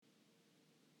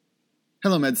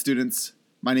Hello, med students.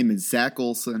 My name is Zach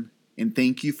Olson, and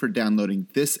thank you for downloading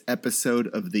this episode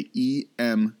of the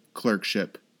EM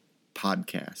Clerkship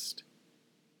podcast.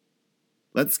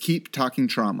 Let's keep talking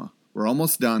trauma. We're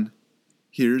almost done.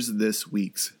 Here's this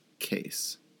week's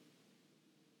case.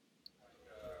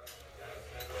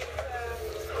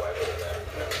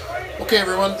 Okay,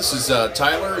 everyone, this is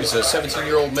Tyler. He's a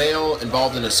 17-year-old male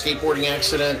involved in a skateboarding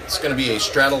accident. It's going to be a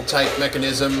straddle-type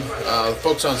mechanism.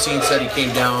 Folks on scene said he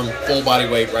came down full body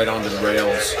weight right onto the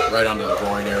rails, right onto the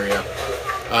groin area.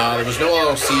 There was no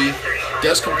LOC.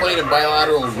 Does complain of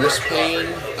bilateral wrist pain,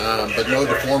 but no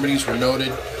deformities were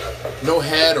noted. No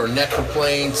head or neck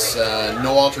complaints,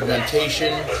 no altered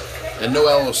mentation, and no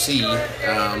LOC.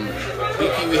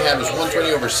 BP we had was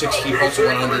 120/60, pulse of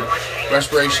 100,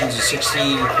 respirations of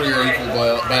 16, clear equal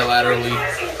bilaterally,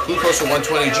 glucose of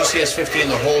 120, GCS 15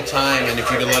 the whole time, and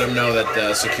if you could let him know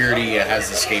that security has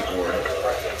the skateboard.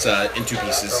 It's in two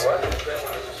pieces.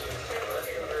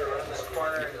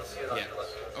 Yeah,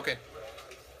 okay.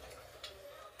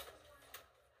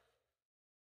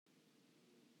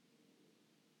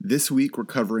 This week we're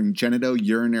covering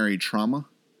genitourinary trauma.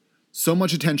 So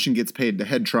much attention gets paid to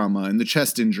head trauma and the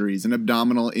chest injuries and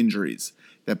abdominal injuries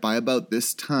that by about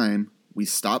this time we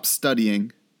stop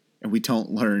studying and we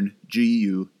don't learn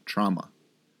GU trauma.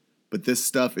 But this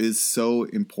stuff is so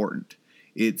important.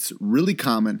 It's really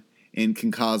common and can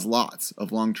cause lots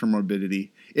of long-term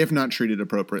morbidity if not treated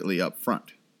appropriately up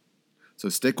front. So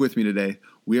stick with me today.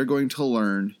 We are going to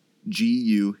learn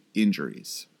GU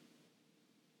injuries.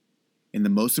 And the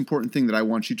most important thing that I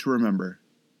want you to remember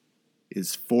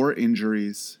is 4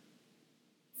 injuries,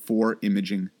 4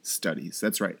 imaging studies.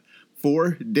 That's right,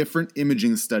 4 different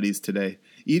imaging studies today.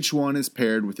 Each one is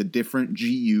paired with a different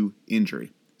GU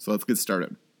injury. So let's get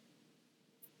started.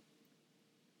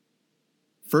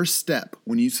 First step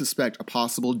when you suspect a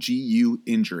possible GU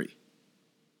injury,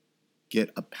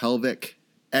 get a pelvic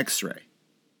x-ray.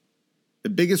 The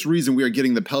biggest reason we are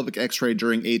getting the pelvic x-ray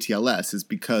during ATLS is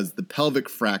because the pelvic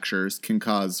fractures can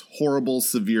cause horrible,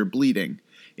 severe bleeding,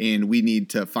 and we need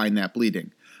to find that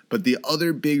bleeding. But the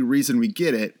other big reason we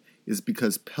get it is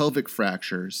because pelvic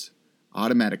fractures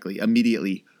automatically,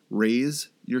 immediately raise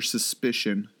your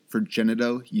suspicion for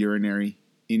genitourinary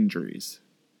injuries.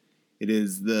 It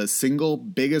is the single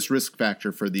biggest risk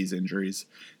factor for these injuries.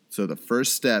 So the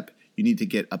first step, you need to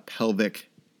get a pelvic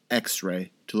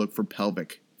x-ray to look for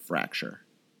pelvic fracture.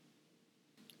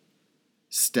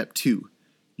 Step 2,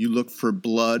 you look for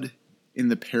blood in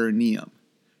the perineum.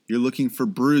 You're looking for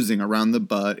bruising around the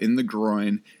butt, in the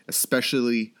groin,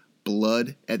 especially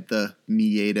blood at the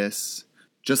meatus.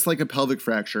 Just like a pelvic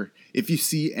fracture, if you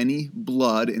see any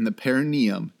blood in the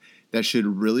perineum, that should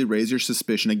really raise your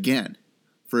suspicion again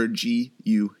for a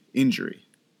GU injury.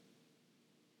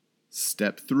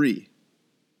 Step 3,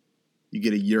 you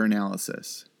get a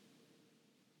urinalysis.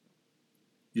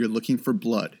 You're looking for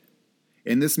blood.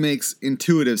 And this makes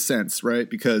intuitive sense, right?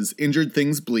 Because injured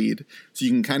things bleed, so you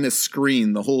can kind of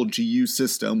screen the whole GU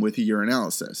system with a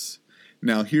urinalysis.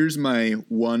 Now, here's my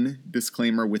one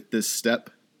disclaimer with this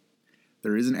step.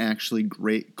 There isn't actually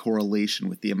great correlation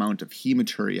with the amount of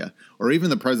hematuria, or even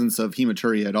the presence of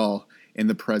hematuria at all, in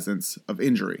the presence of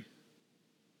injury.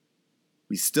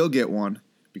 We still get one,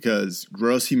 because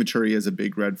gross hematuria is a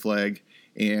big red flag,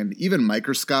 and even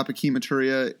microscopic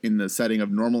hematuria in the setting of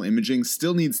normal imaging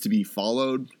still needs to be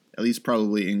followed, at least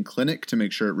probably in clinic, to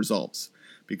make sure it resolves.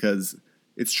 Because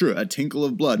it's true, a tinkle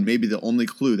of blood may be the only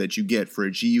clue that you get for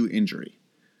a GU injury.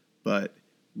 But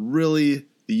really,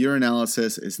 the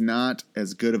urinalysis is not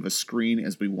as good of a screen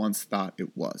as we once thought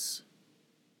it was.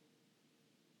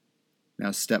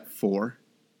 Now, step 4,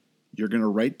 you're going to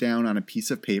write down on a piece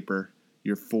of paper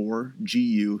your 4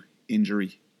 GU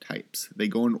injury types. They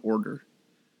go in order.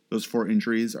 Those 4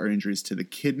 injuries are injuries to the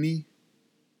kidney,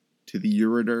 to the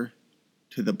ureter,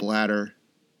 to the bladder,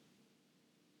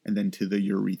 and then to the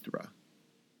urethra.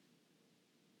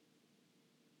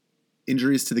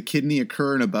 Injuries to the kidney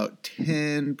occur in about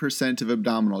 10% of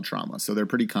abdominal trauma, so they're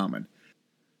pretty common.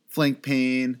 Flank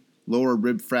pain, lower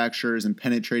rib fractures, and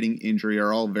penetrating injury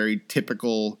are all very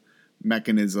typical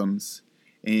mechanisms.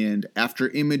 And after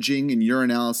imaging and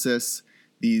urinalysis,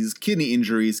 these kidney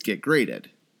injuries get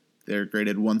graded. They're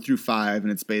graded 1 through 5,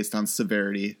 and it's based on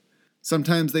severity.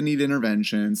 Sometimes they need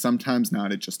intervention, sometimes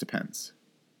not, it just depends.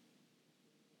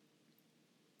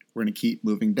 We're going to keep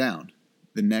moving down.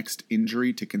 The next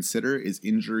injury to consider is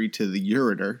injury to the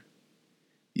ureter.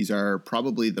 These are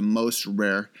probably the most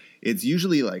rare. It's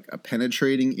usually like a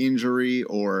penetrating injury,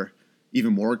 or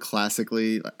even more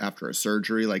classically after a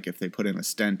surgery, like if they put in a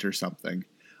stent or something.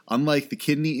 Unlike the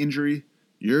kidney injury,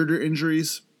 ureter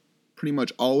injuries pretty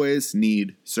much always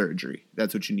need surgery.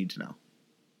 That's what you need to know.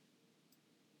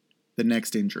 The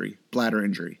next injury, bladder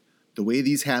injury. The way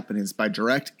these happen is by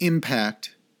direct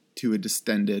impact to a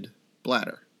distended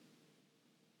bladder.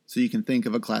 So you can think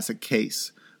of a classic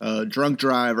case. A drunk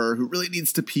driver who really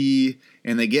needs to pee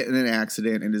and they get in an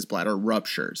accident and his bladder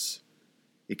ruptures.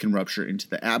 It can rupture into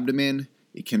the abdomen.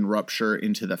 It can rupture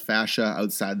into the fascia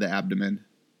outside the abdomen.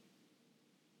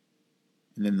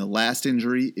 And then the last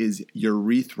injury is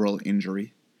urethral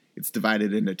injury. It's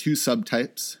divided into two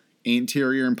subtypes,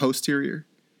 anterior and posterior.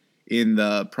 In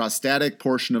the prostatic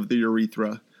portion of the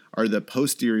urethra are the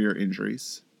posterior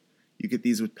injuries. You get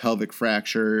these with pelvic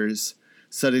fractures,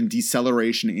 sudden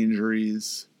deceleration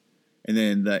injuries, and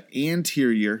then the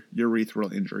anterior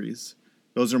urethral injuries.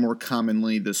 Those are more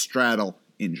commonly the straddle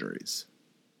injuries.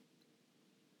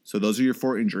 So those are your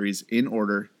 4 injuries in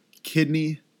order: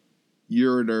 kidney,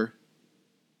 ureter,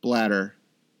 bladder,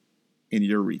 and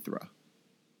urethra.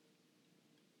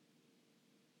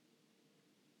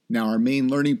 Now, our main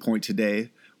learning point today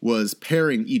was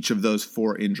pairing each of those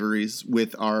 4 injuries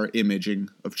with our imaging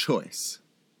of choice.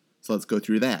 So let's go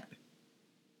through that.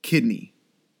 Kidney.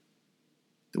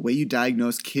 The way you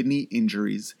diagnose kidney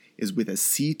injuries is with a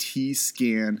CT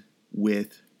scan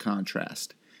with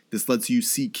contrast. This lets you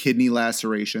see kidney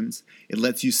lacerations. It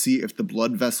lets you see if the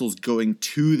blood vessels going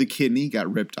to the kidney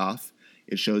got ripped off.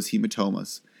 It shows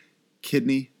hematomas.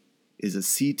 Kidney is a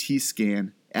CT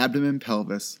scan, abdomen,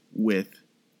 pelvis with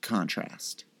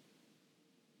contrast.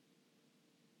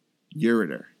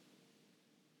 Ureter.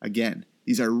 Again,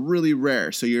 these are really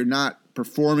rare, so you're not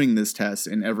performing this test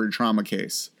in every trauma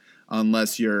case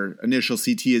unless your initial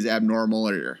CT is abnormal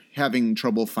or you're having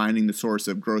trouble finding the source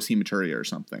of gross hematuria or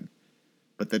something.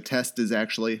 But the test is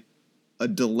actually a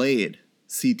delayed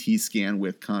CT scan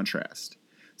with contrast.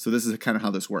 So this is kind of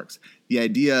how this works. The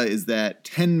idea is that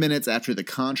 10 minutes after the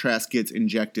contrast gets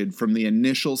injected from the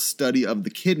initial study of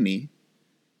the kidney,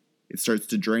 it starts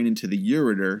to drain into the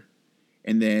ureter,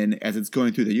 and then as it's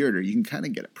going through the ureter, you can kind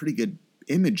of get a pretty good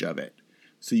image of it.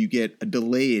 So you get a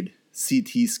delayed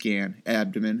CT scan,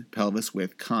 abdomen, pelvis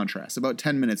with contrast, about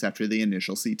 10 minutes after the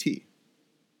initial CT.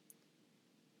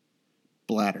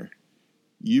 Bladder.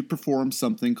 You perform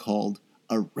something called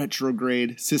a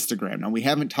retrograde cystogram. Now, we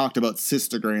haven't talked about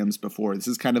cystograms before. This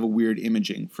is kind of a weird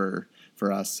imaging for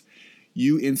us.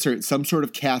 You insert some sort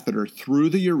of catheter through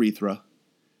the urethra.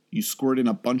 You squirt in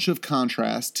a bunch of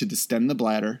contrast to distend the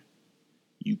bladder.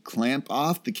 You clamp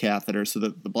off the catheter so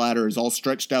that the bladder is all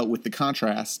stretched out with the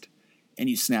contrast, and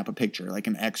you snap a picture like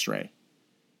an X-ray.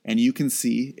 And you can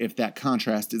see if that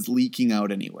contrast is leaking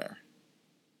out anywhere.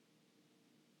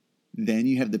 Then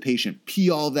you have the patient pee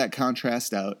all of that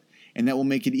contrast out, and that will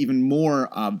make it even more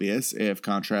obvious if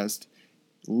contrast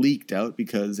leaked out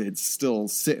because it's still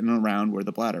sitting around where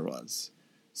the bladder was.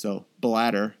 So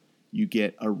bladder, you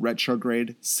get a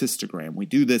retrograde cystogram. We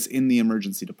do this in the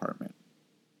emergency department.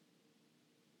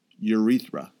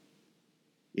 Urethra.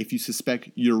 If you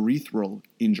suspect urethral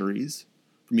injuries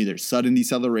from either sudden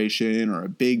deceleration or a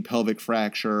big pelvic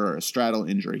fracture or a straddle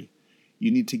injury,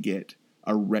 you need to get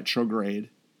a retrograde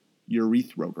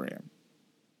urethrogram.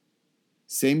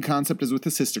 Same concept as with the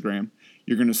cystogram.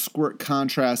 You're going to squirt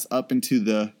contrast up into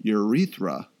the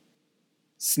urethra,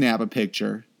 snap a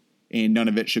picture, and none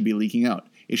of it should be leaking out.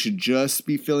 It should just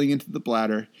be filling into the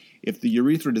bladder. If the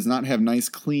urethra does not have nice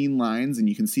clean lines and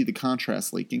you can see the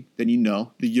contrast leaking, then you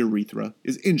know the urethra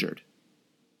is injured.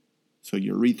 So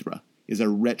urethra is a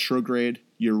retrograde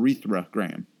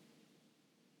urethrogram.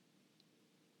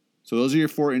 So those are your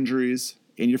 4 injuries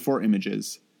and your 4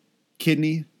 images.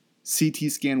 Kidney, CT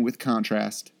scan with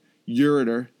contrast.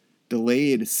 Ureter,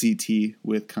 delayed CT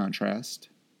with contrast.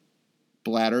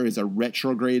 Bladder is a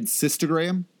retrograde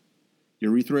cystogram.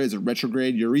 Urethra is a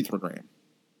retrograde urethrogram.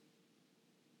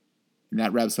 And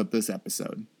that wraps up this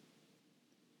episode.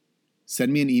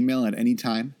 Send me an email at any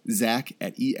time,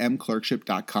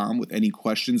 zach@emclerkship.com, with any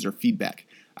questions or feedback.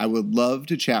 I would love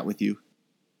to chat with you.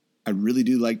 I really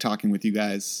do like talking with you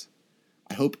guys.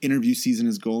 I hope interview season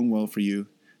is going well for you.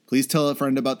 Please tell a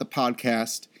friend about the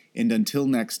podcast, and until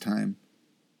next time,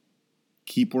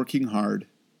 keep working hard,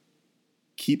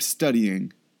 keep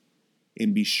studying,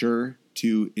 and be sure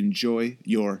to enjoy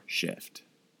your shift.